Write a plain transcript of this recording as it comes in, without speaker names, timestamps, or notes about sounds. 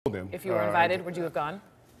told him. If you were invited, would you have gone?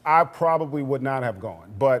 I probably would not have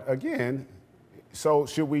gone. But again, so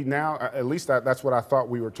should we now, at least that's what I thought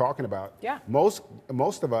we were talking about. Yeah. Most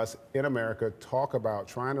of us in America talk about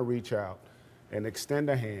trying to reach out and extend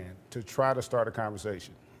a hand to try to start a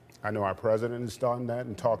conversation. I know our president has done that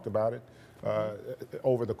and talked about it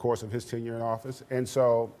over the course of his tenure in office. And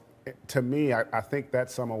so to me, I think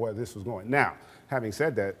that's some of where this was going. Now, having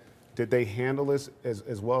said that, did they handle this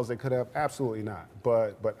as well as they could have? Absolutely not.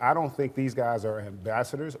 But I don't think these guys are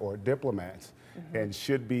ambassadors or diplomats and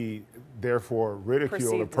should be therefore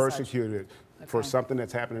ridiculed or persecuted for something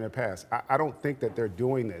that's happened in the past. I don't think that they're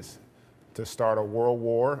doing this to start a world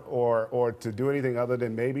war or to do anything other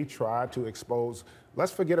than maybe try to expose.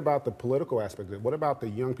 Let's forget about the political aspect of it. What about the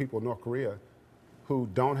young people in North Korea who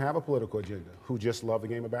don't have a political agenda, who just love the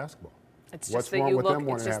game of basketball? It's just that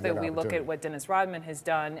we look at what Dennis Rodman has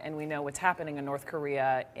done, and we know what's happening in North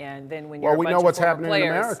Korea, and then when you're we know what's happening in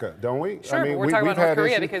America, don't we? Sure, I mean, we're talking about North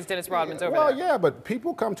Korea because Dennis Rodman's over there. Well, yeah, but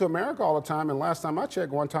people come to America all the time, and last time I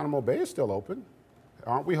checked, Guantanamo Bay is still open.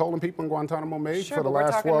 Aren't we holding people in Guantanamo Bay for the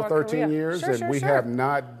last 12, 13 years, and we have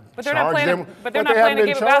not charged them? But they're not playing a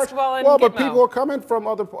game of basketball in Well, Gitmo. but people are coming from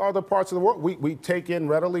other parts of the world. We take in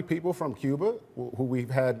readily people from Cuba who we've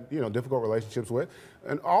had difficult relationships with,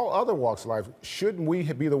 and all other walks of life. Shouldn't we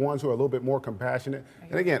be the ones who are a little bit more compassionate?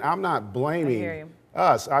 And again, I'm not blaming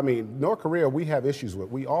us. I mean, North Korea, we have issues with.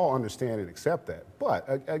 We all understand and accept that.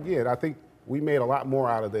 But again, I think we made a lot more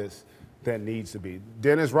out of this than needs to be.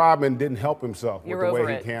 Dennis Rodman didn't help himself with the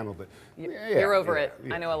way he handled it. You're over it.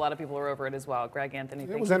 I know a lot of people are over it as well. Greg Anthony,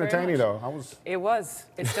 thank you very much. It was entertaining, though. It was.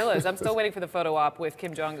 It still is. I'm still waiting for the photo op with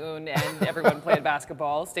Kim Jong-un and everyone playing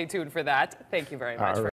basketball. Stay tuned for that. Thank you very much.